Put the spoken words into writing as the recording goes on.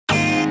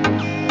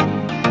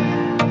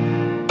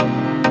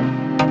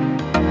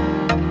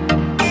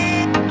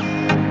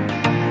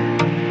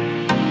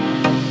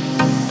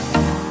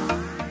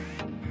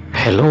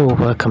Hello,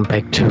 welcome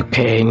back to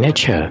KA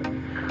Nature.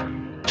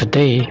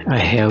 Today I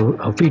have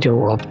a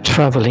video of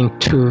traveling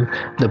to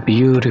the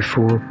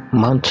beautiful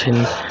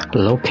mountain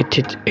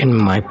located in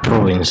my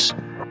province.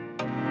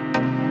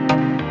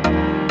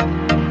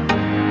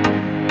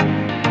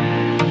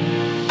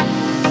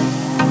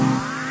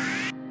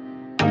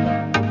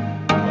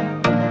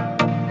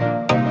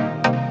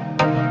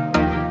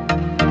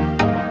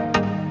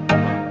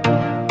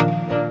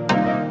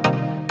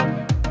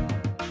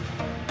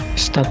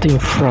 Starting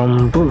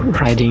from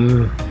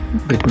riding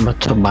with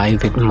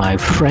motorbike with my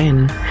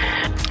friend.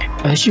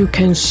 As you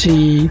can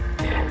see,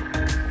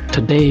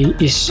 today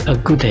is a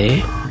good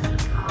day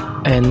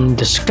and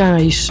the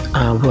skies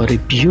are very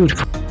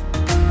beautiful.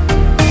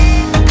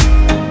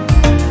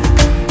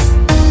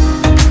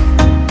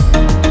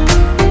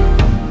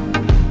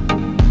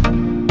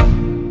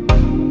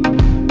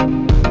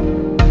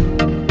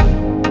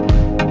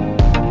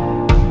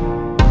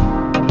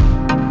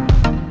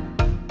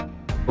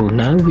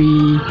 Now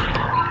we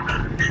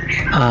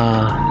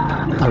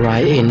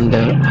arrive in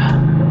the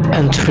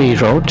entry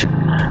road,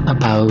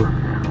 about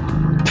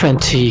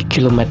 20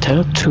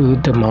 kilometers to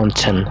the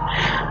mountain.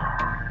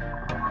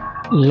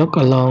 Look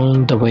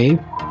along the way,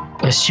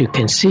 as you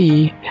can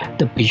see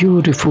the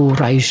beautiful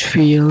rice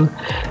field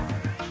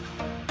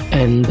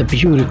and the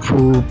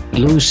beautiful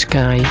blue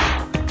sky.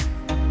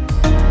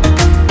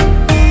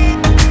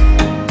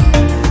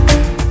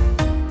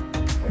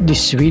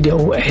 This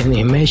video, and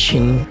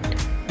imagine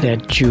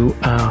that you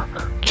are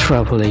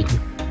traveling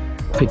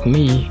with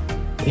me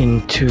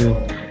into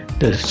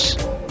this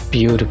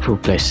beautiful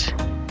place.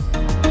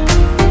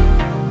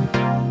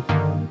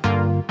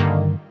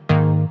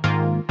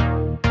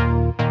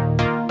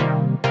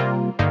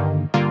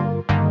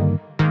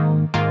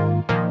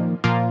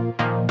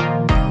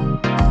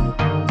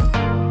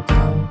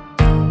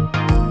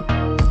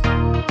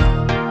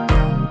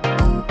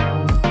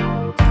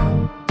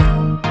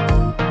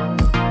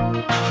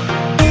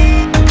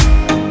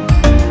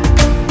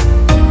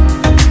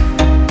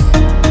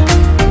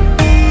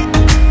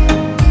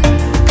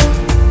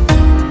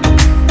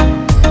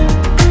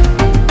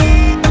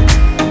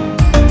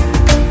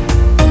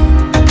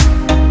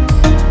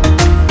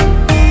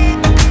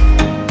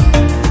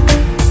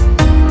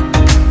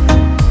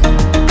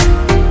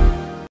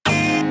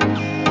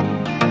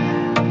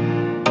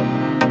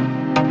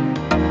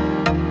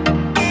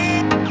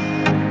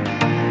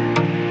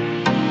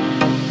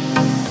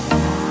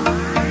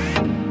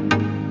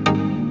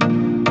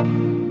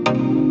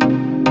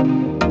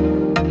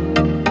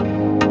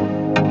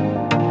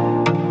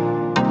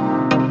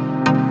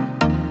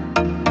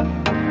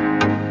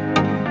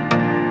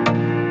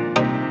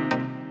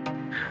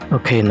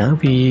 Okay, now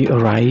we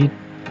arrive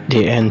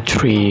the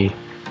entry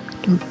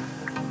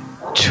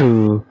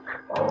to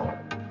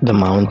the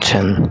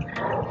mountain,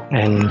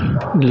 and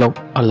look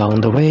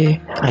along the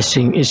way. I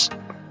think it's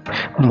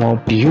more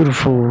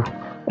beautiful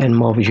and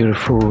more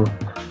beautiful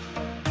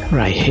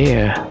right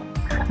here.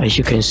 As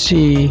you can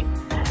see,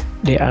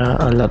 there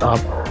are a lot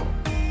of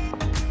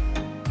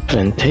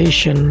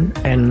plantation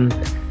and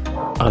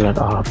a lot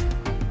of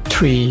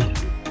tree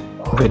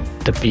with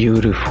the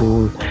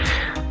beautiful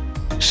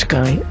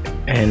sky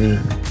and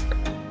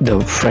the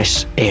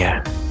fresh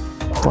air,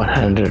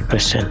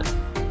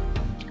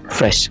 100%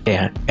 fresh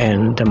air,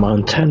 and the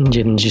mountain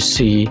you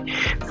see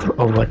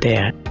over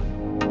there.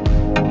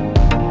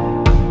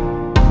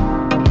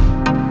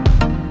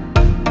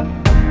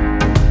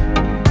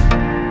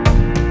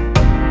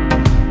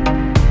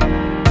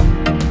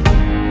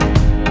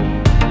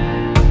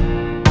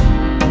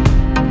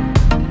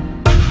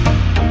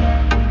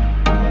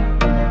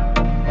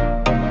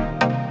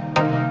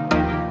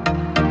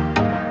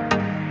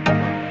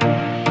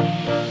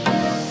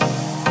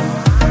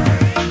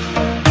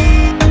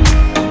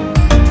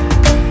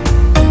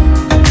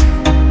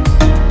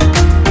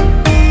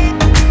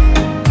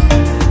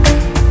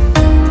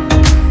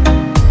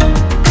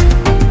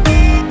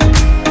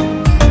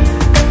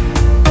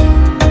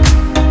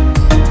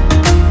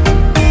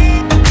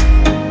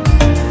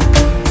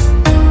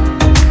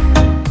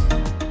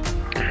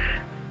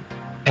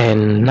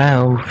 And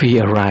now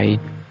we arrive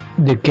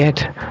the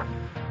gate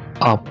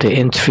of the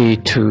entry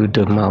to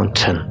the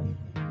mountain,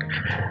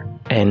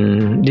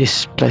 and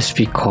this place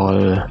we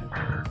call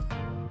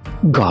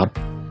God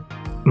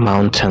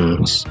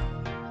Mountains.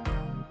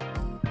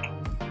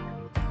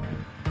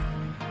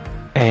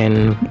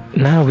 And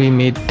now we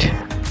meet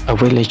a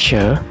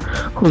villager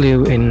who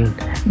live in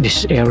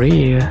this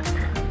area.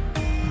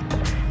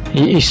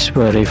 He is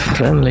very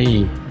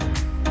friendly.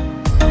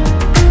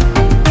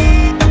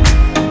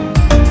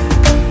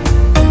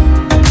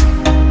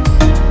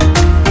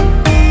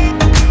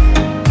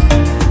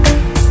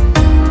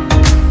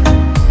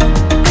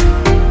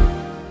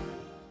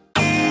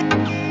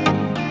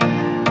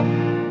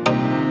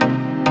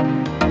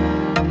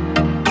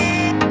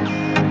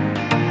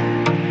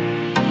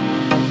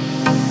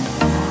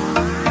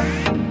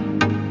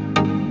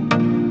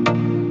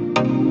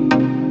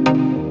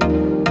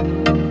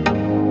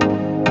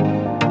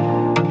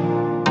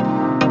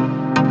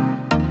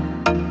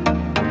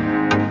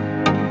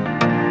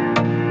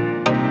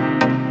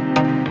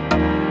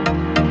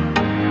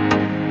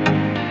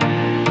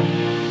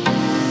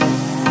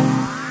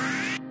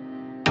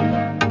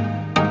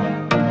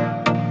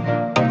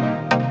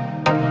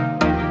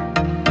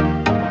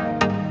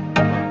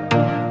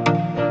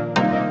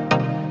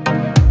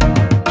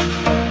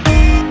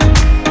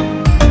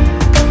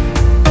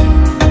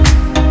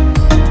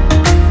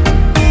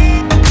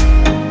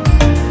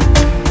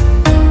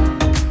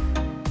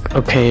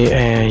 Okay,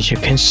 as you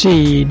can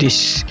see,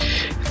 this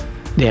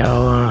there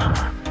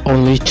are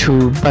only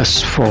 2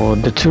 buses for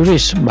the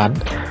tourists, but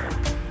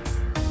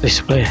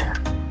this place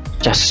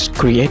just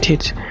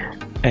created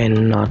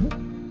and not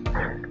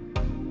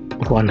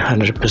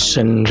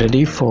 100%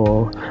 ready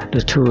for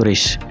the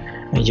tourists.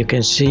 And you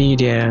can see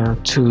there are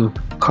 2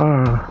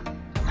 cars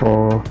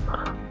for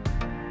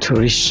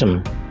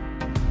tourism.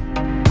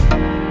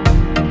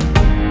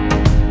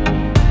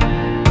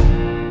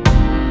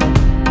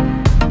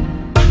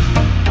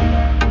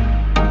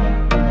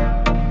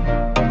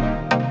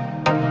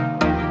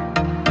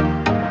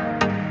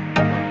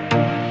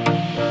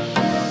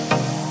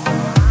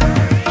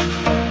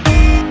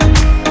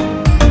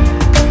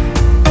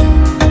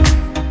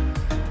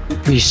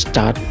 We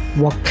start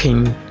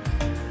walking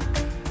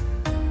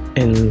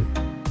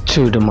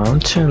into the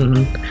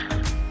mountain,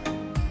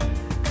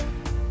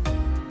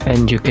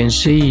 and you can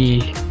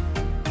see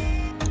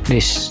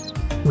this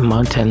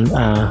mountain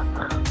are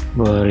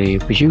very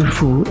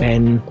beautiful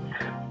and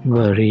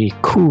very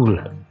cool.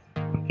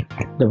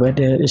 The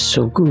weather is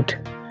so good.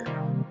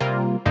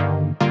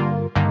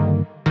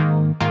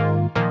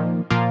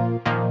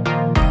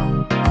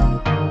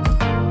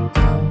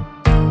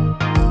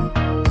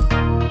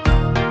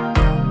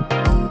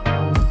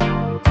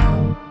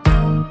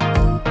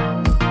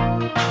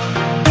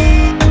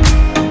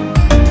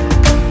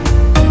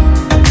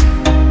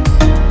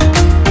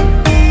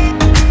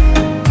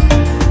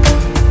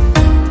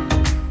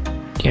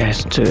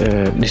 Yes,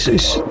 this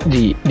is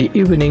the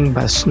evening,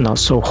 but not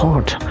so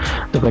hot.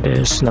 The weather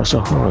is not so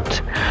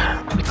hot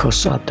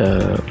because of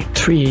the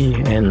tree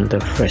and the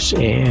fresh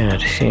air.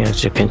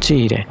 As you can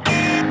see there.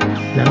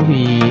 Now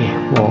we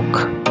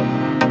walk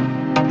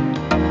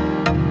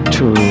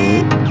to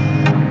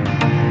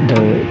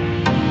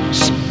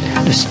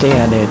the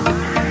stair that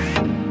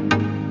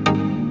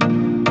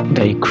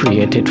they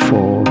created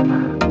for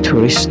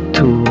tourists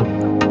to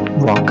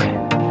walk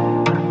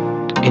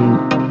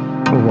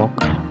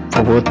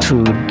forward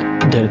to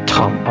the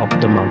top of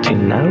the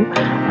mountain. Now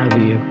I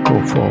will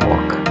go for a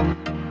walk.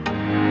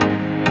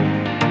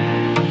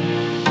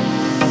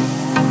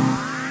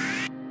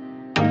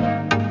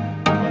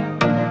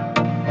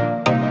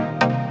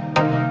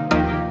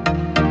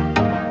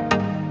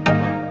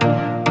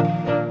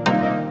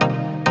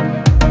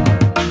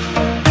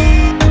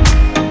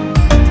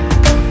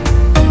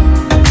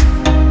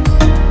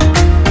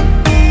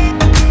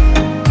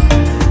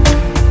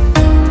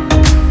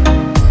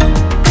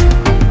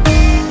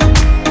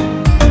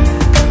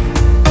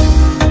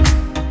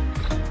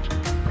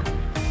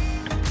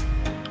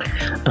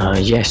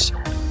 Yes,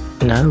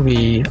 now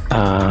we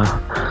are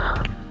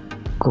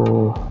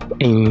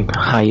going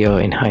higher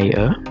and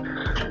higher,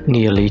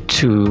 nearly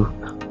to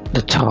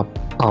the top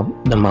of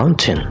the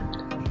mountain.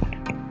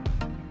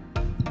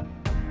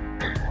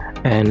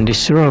 And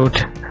this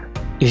road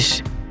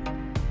is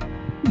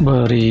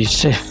very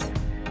safely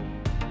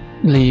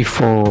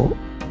for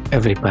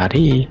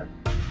everybody.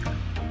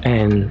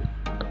 And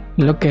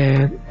look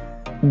at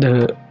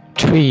the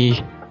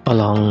tree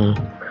along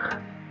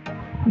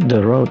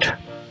the road.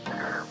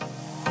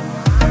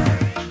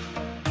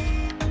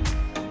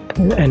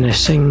 And I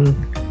think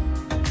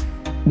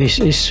this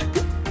is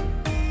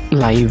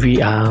like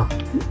we are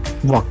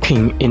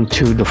walking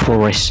into the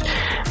forest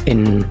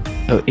in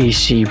an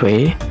easy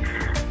way,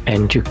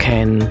 and you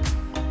can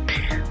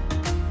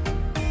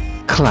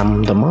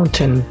climb the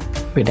mountain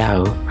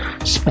without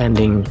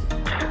spending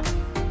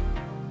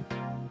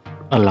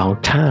a long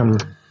time,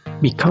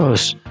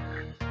 because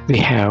we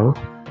have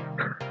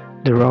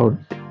the road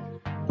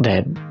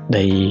that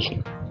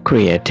they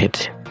created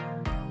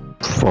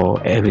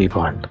for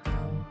everyone.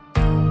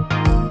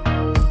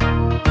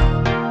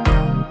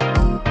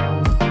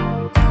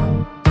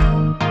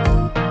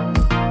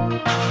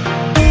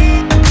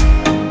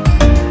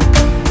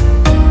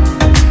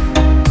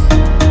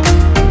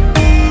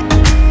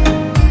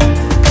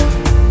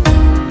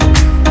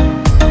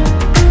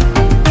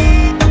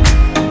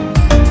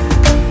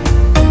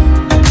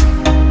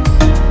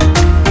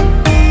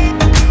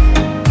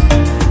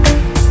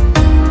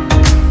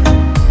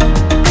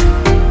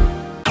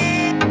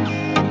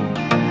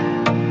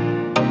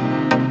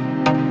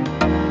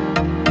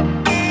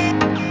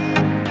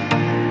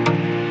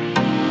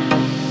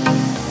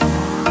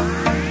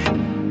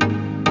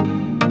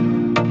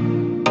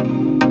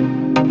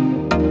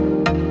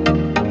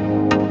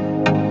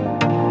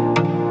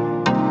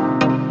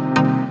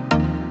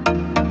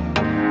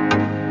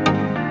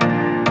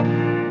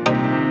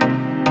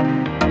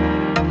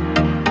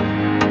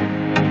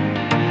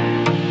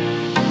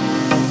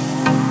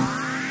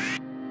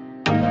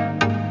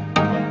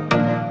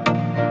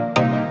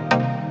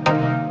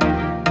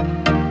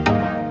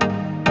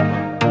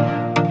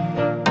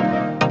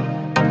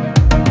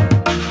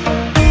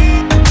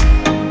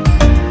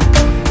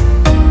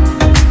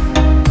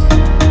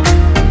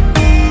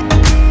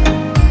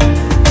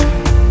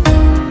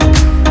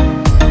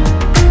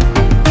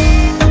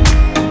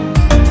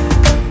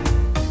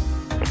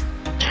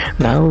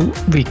 Now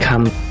we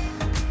come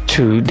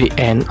to the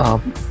end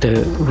of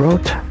the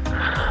road,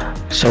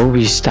 So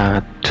we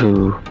start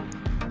to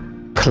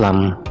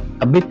climb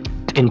a bit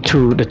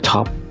into the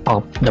top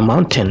of the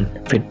mountain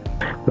with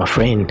my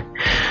friend,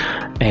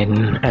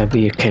 and I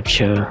will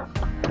capture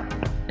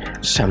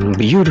some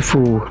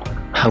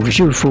how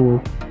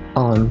beautiful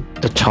on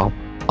the top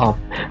of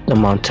the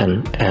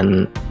mountain.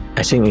 And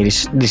I think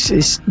this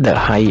is the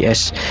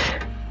highest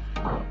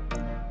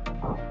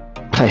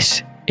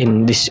place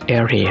in this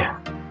area.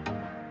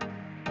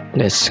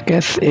 Let's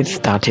get it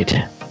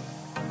started.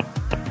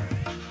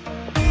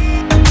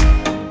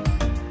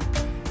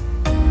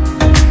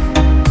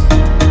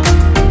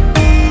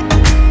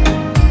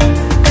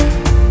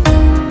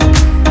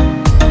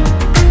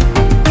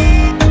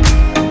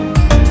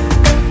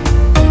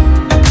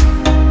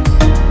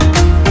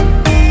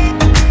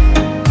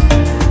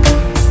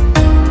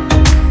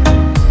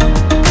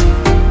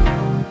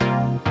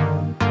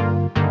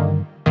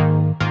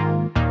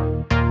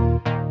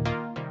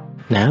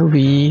 Now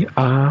we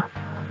are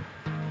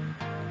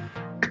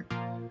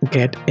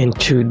get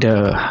into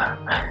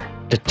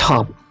the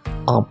top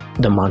of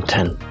the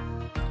mountain,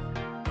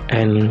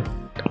 and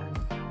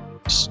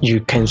you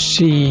can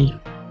see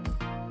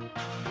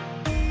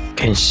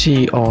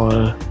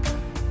all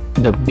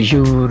the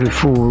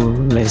beautiful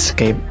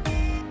landscape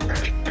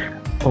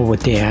over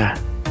there.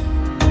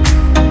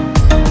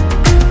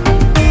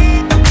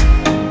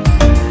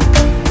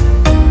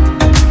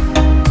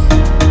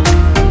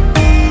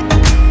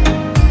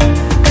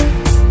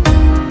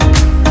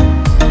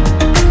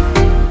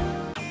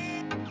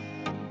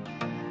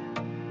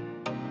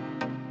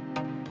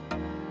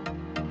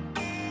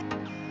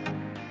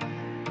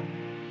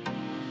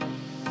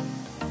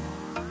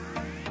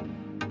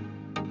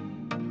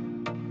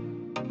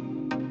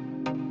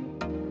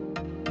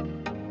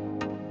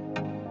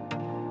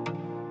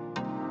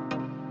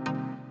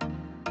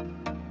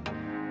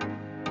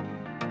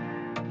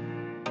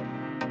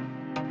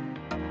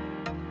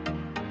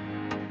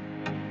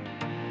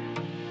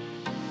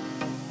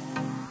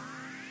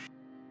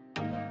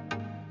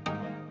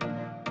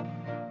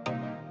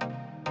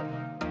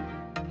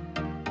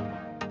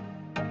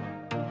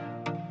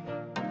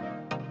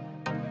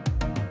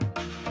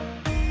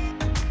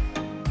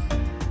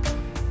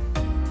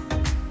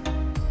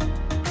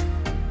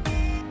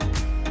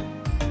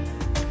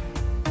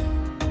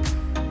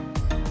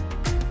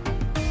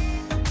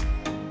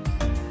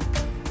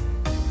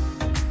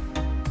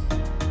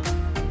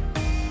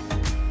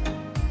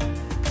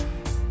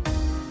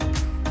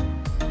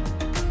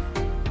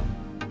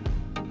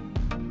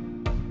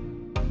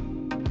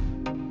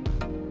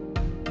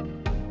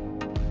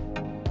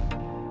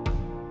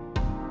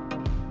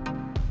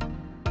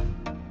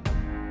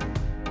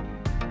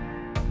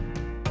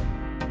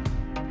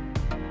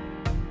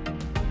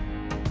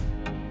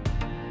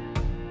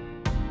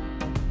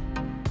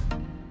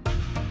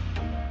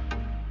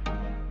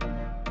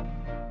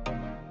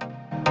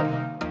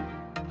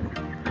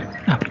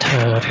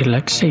 After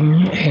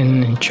relaxing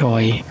and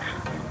enjoy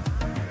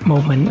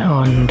moment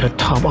on the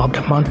top of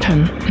the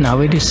mountain, now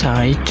we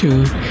decide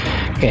to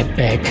get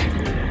back.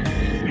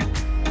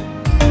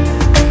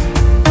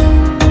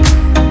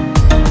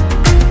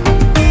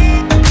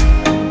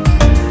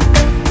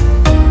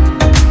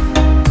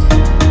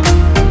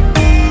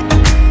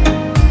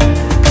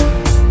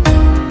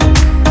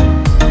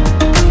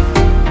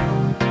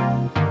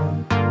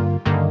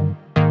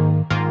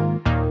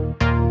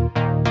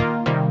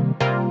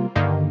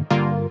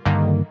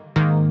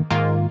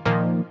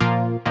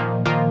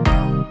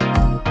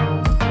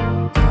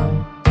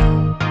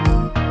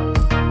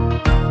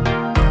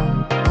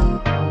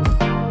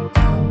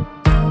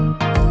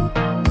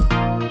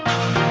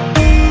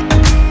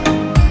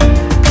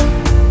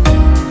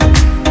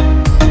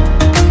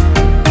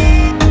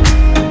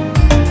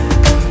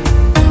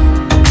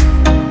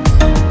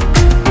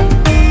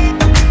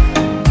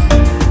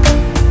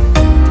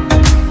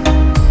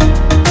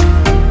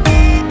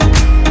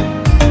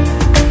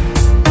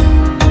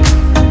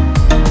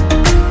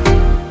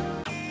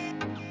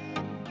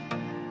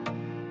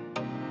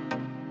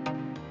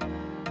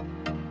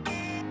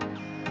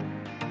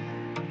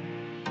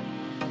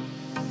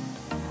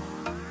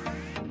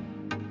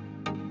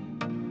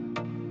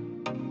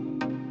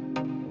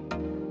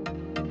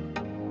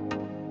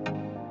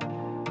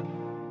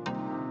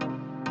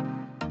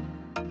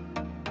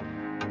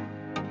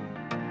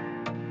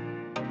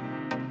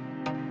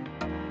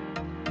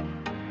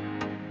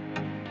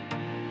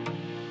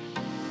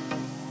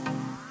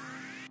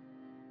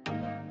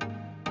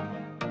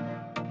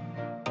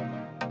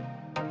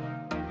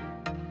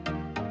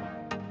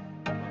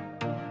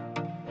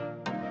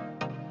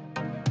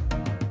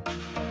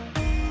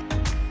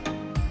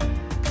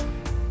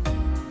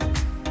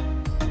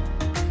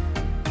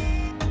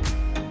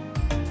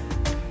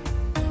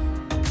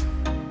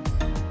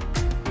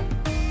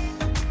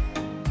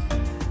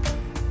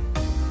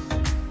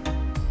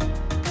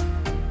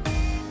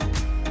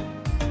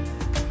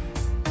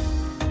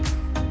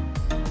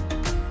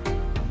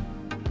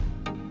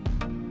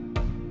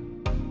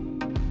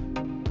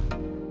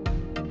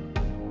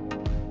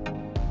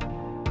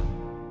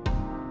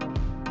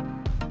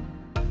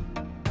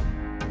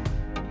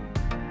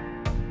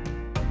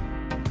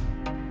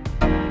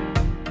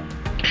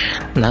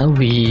 Now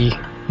we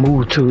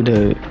move to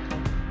the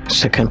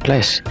second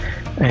place,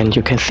 and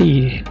you can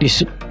see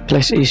this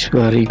place is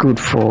very good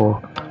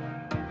for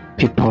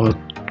people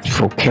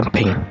for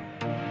camping.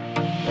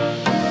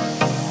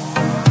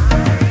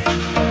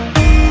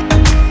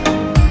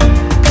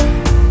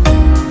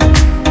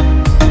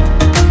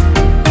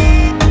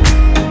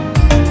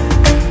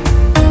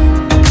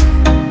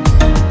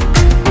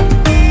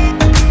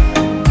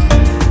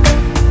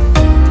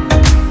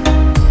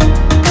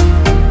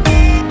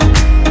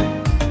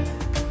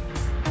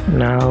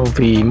 Now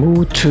we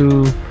move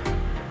to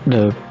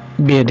the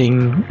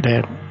building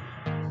that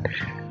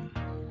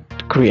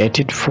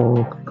created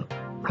for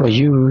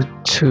you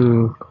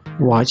to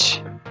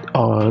watch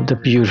all the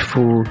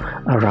beautiful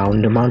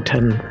around the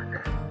mountain,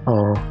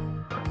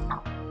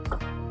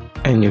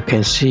 and you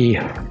can see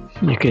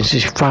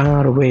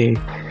far away.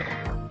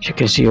 You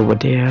can see over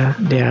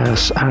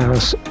there's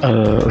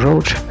a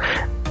road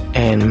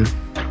and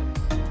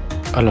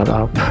a lot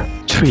of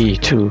tree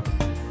too.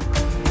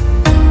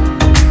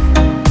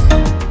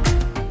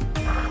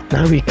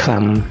 Now we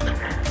climb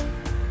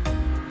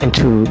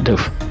into the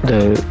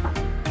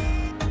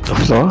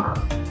floor.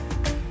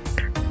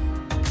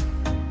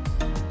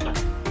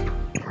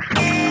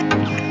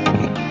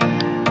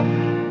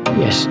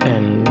 Yes,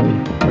 and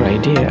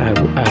right there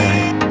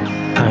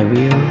I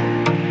will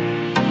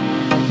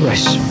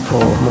rest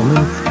for a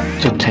moment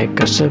to take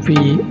a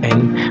selfie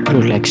and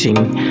relaxing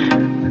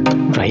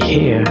right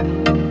here.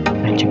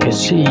 And you can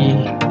see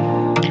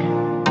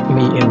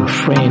me and my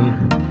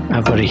friend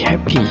are very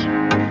happy,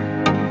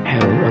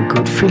 have a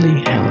good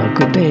feeling, have a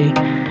good day,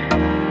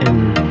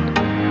 and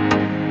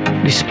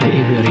this place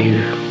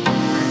is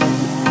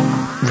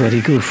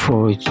very good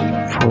for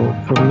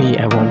me.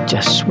 I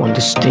just want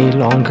to stay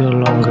longer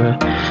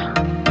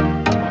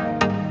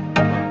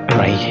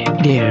right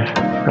there,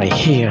 right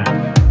here,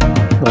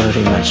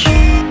 very much.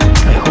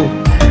 I hope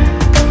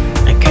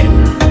I can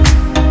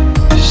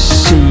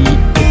see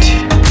it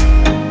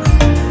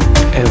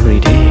every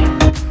day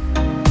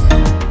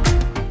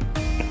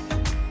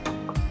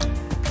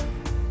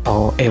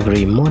or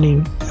every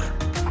morning.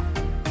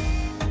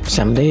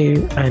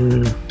 Someday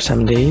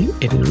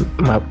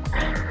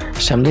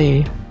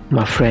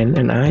my friend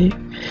and I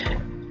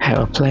have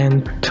a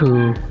plan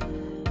to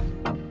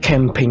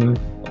camping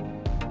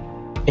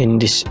in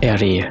this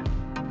area,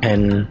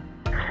 and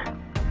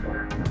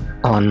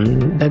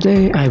on that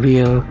day I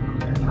will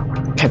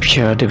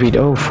capture the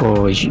video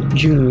for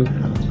you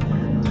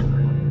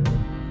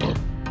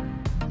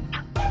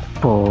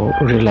for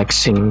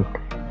relaxing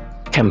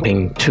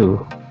camping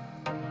too.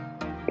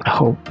 I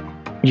hope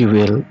you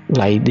will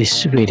like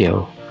this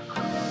video.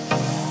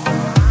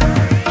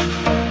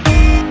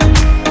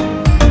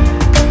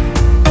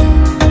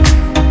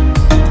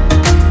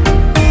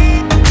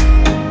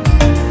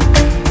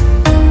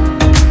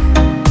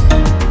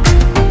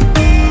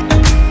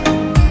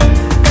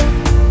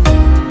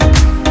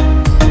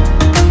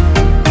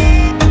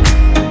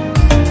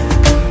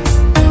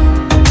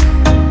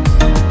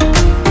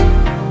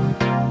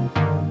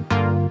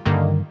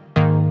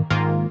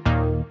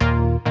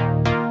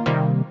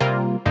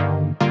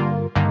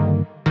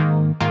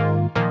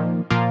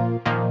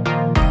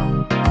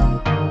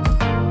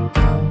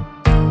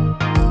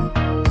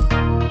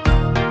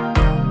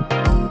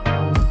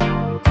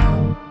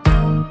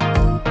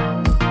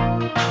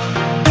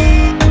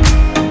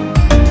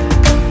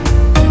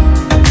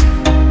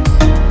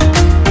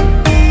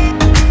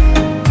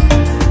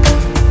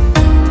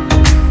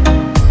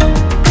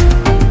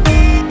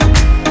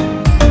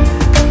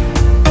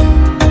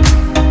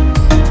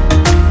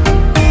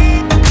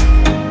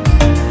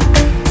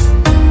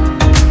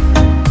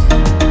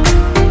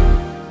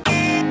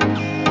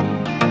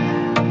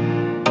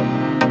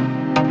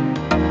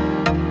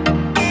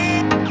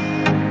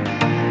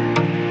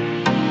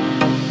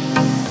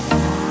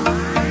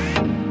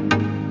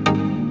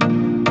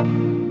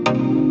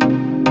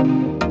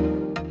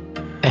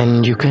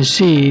 And you can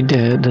see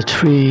the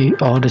tree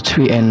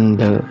and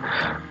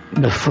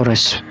the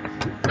forest,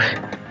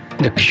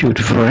 the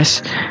beautiful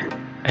forest.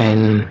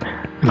 And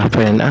my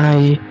friend and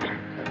I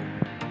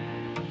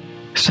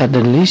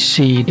suddenly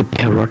see the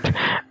parrot,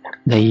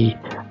 they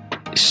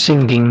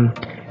singing.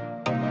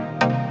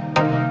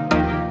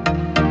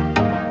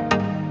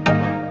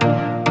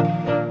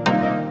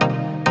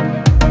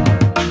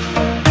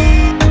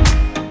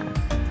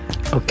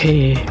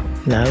 Okay,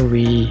 now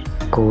we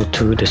go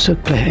to the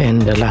third place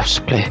and the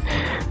last place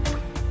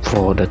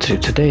for the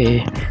trip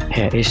today.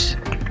 Here is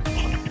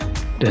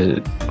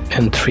the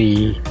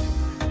entry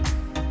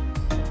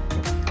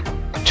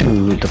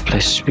to the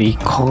place we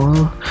call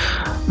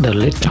the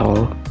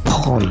little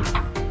pond,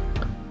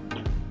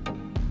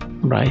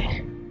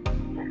 right?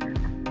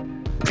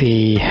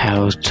 We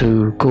have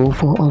to go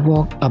for a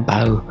walk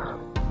about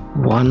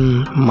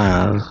 1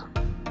 mile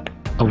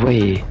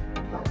away.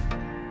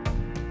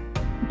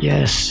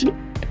 Yes,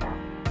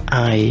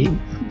 I'm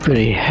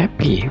very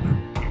happy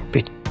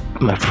with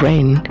my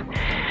friend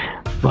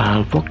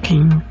while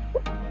walking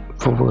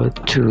forward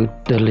to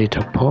the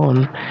little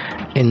pond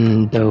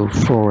in the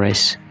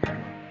forest.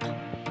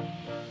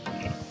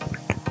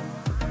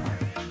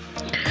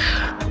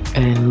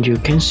 And you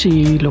can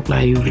see look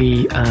like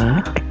we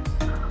are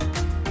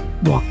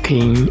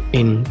walking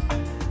in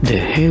the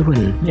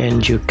heaven,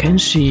 and you can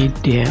see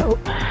there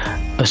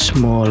a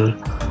small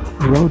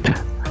road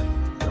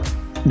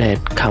that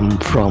come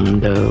from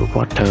the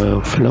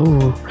water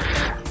flow.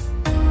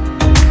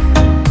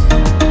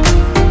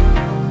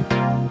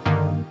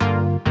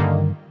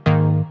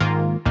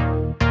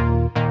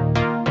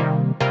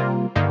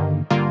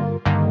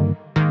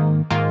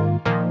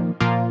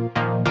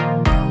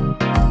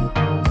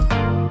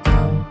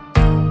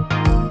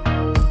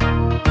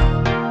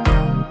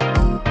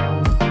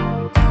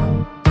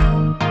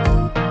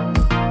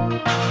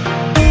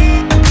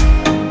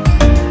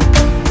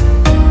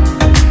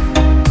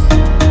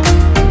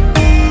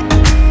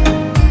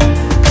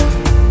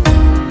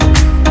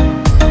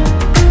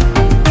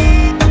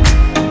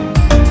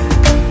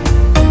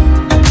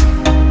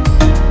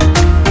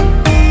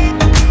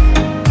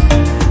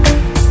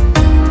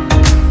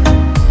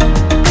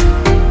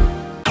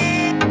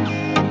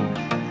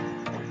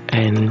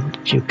 And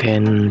you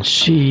can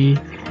see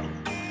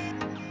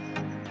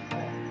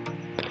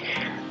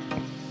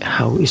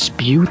how it's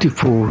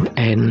beautiful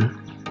and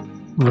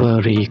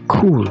very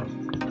cool,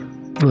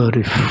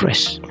 very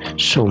fresh,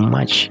 so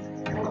much.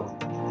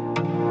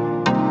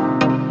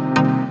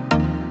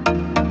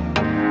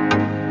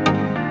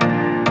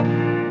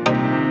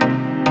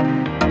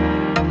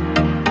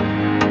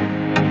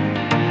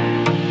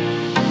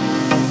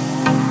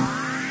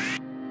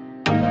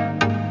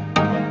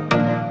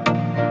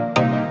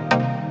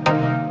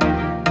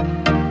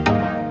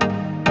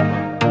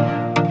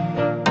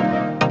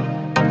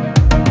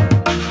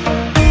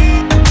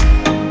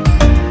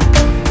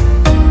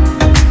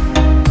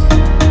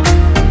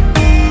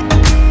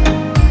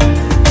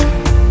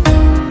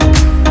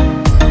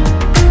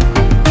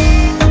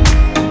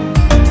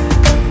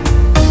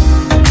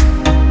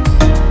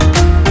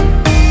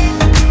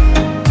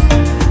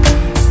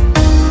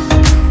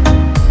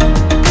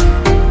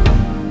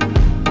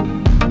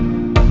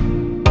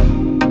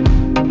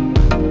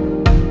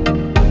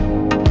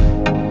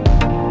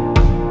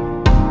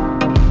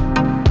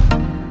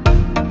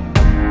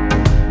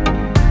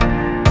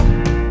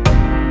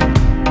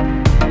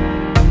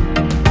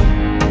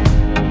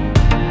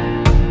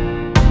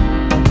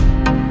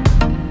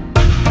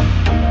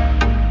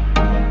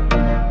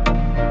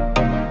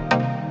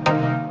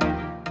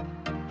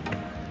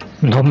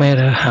 No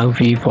matter how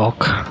we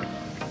walk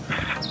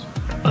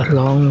a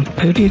long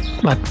period,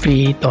 but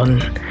we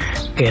don't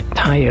get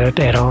tired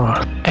at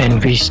all,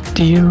 and we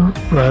still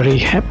very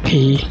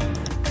happy.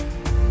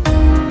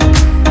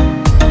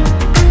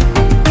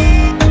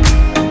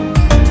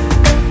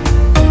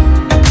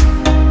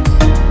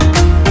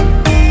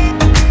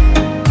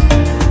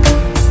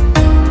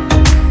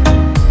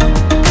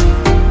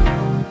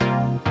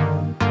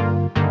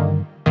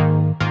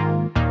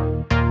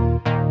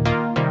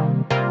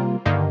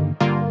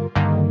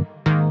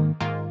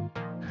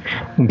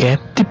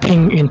 Get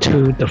dipping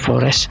into the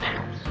forest,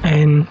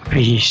 and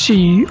we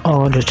see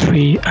all the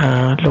trees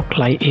look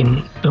like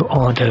in the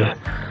order,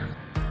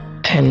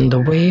 and the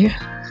way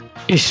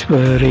is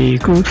very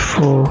good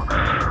for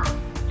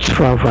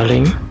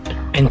traveling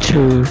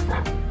into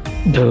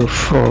the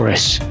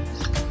forest.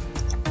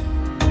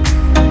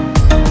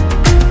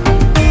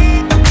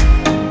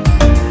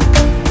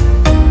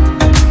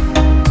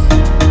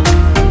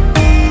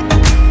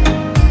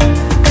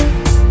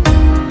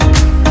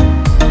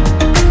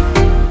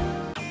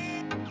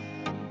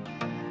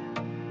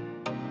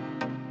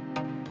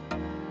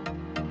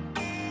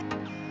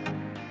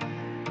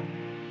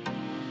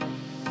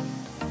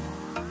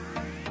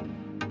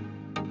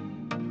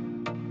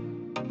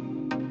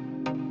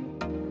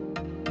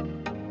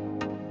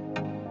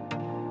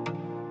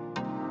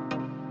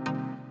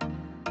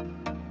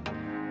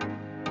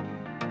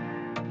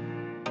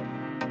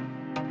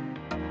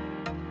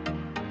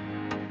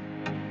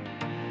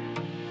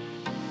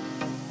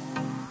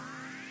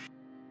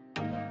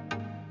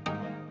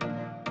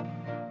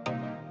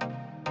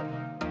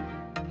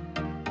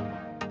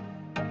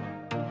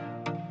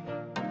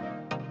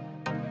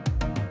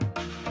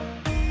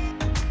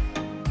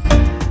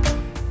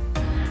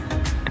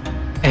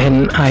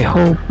 And I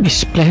hope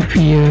this place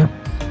will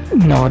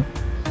not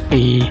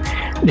be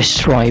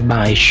destroyed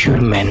by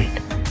human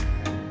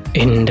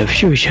in the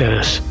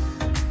future.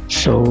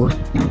 So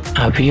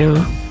I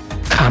will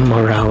come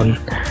around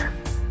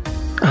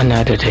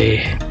another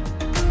day.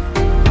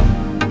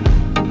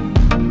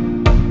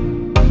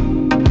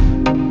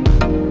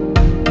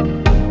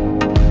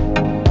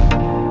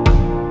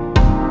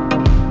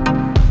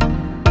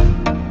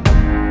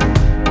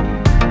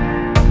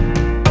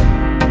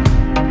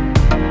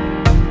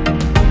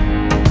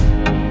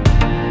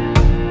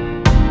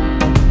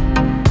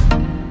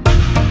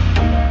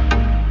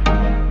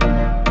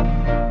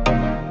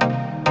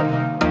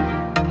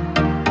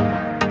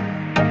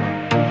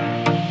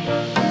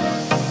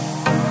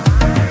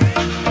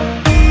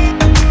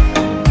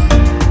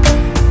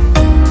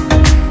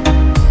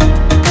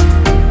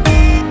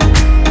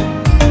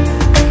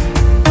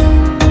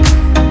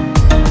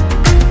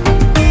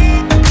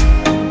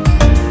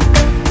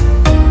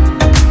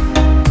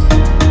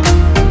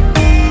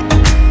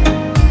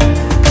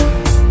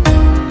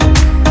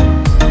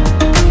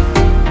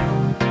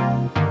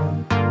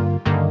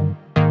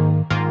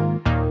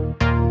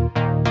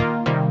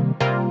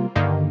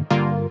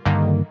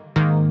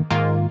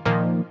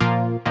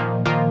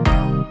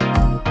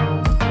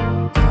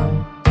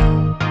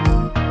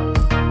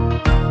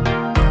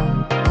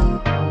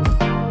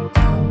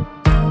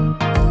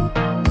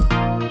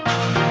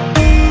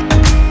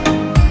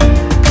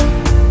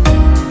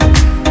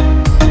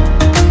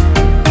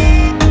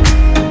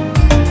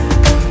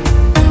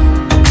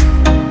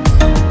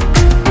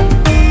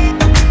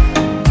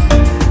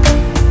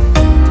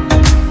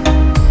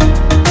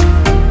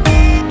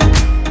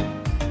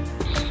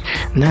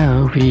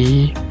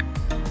 we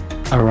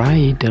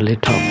arrive the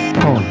little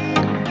pond.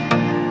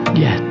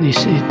 Yeah, this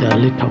is the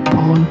little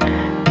pond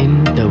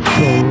in the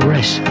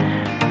forest,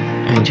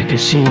 and you can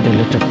see the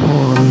little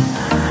pond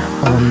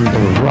on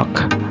the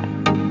rock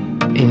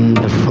in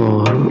the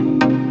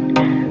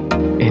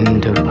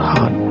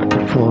hot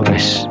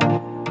forest.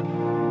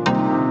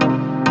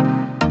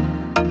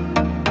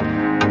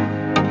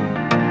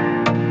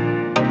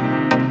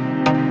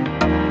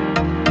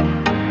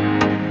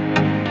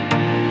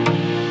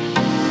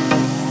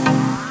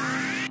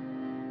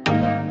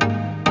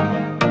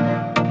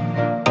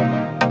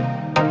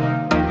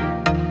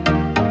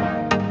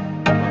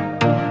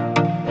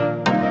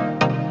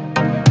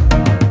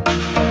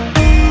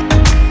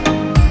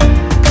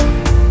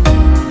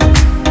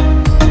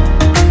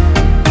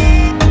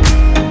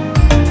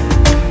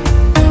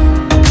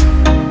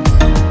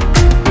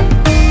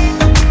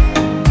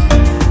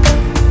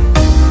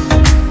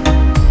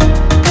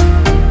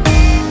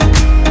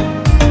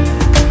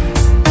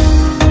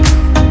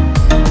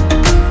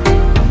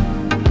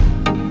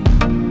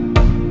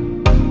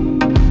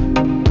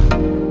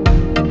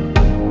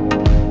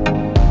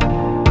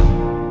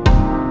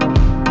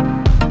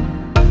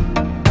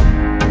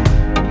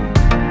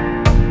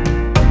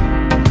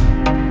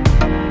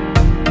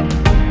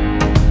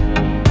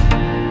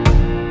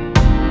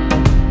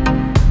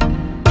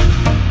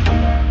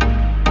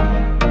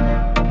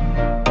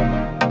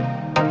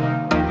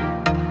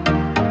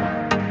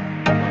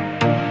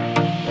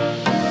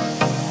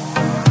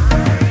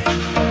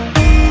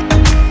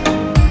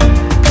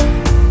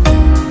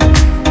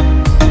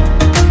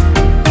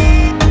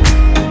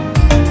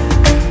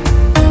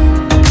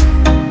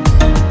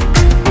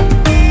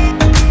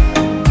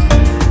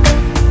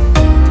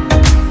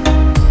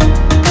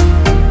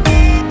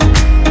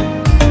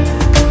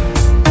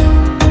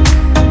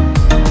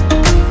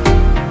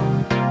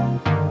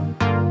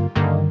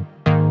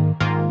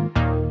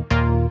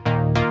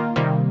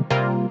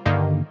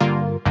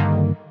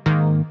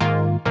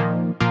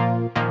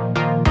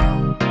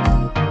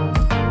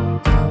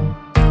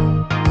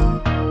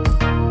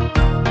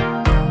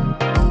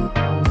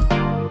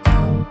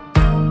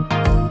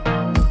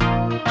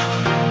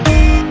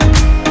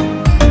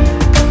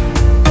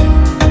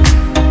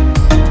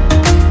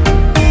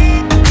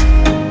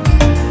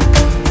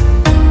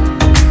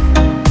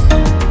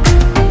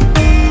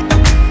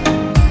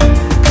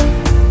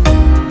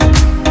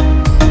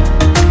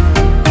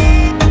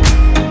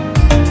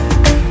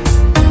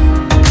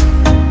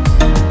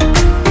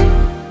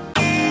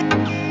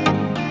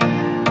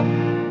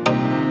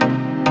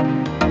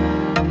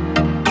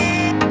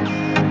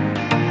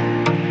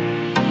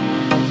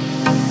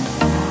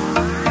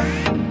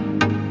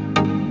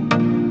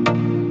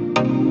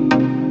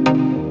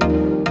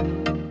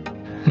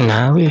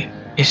 Now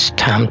it's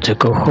time to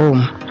go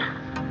home,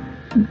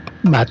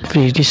 but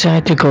we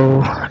decided to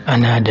go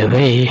another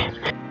way.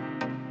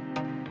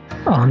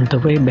 On the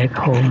way back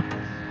home,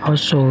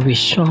 also we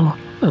saw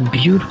a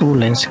beautiful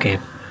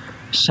landscape,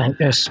 such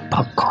as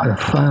popcorn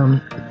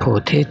farm,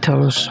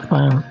 potatoes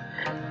farm,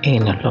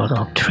 and a lot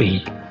of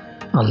trees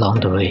along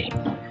the way,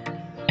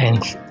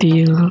 and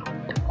still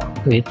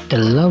with the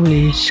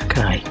lovely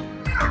sky.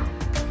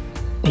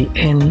 The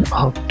end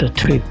of the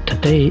trip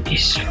today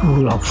is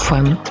full of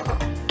fun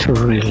to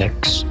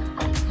relax,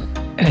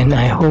 and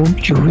I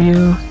hope you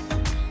will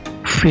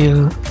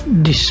feel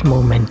this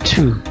moment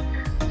too.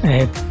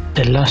 At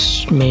the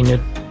last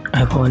minute,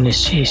 I want to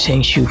say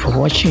thank you for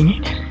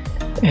watching,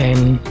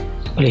 and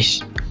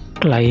please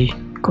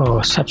like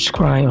or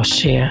subscribe or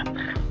share,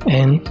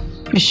 and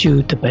wish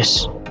you the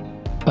best.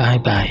 Bye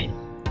bye.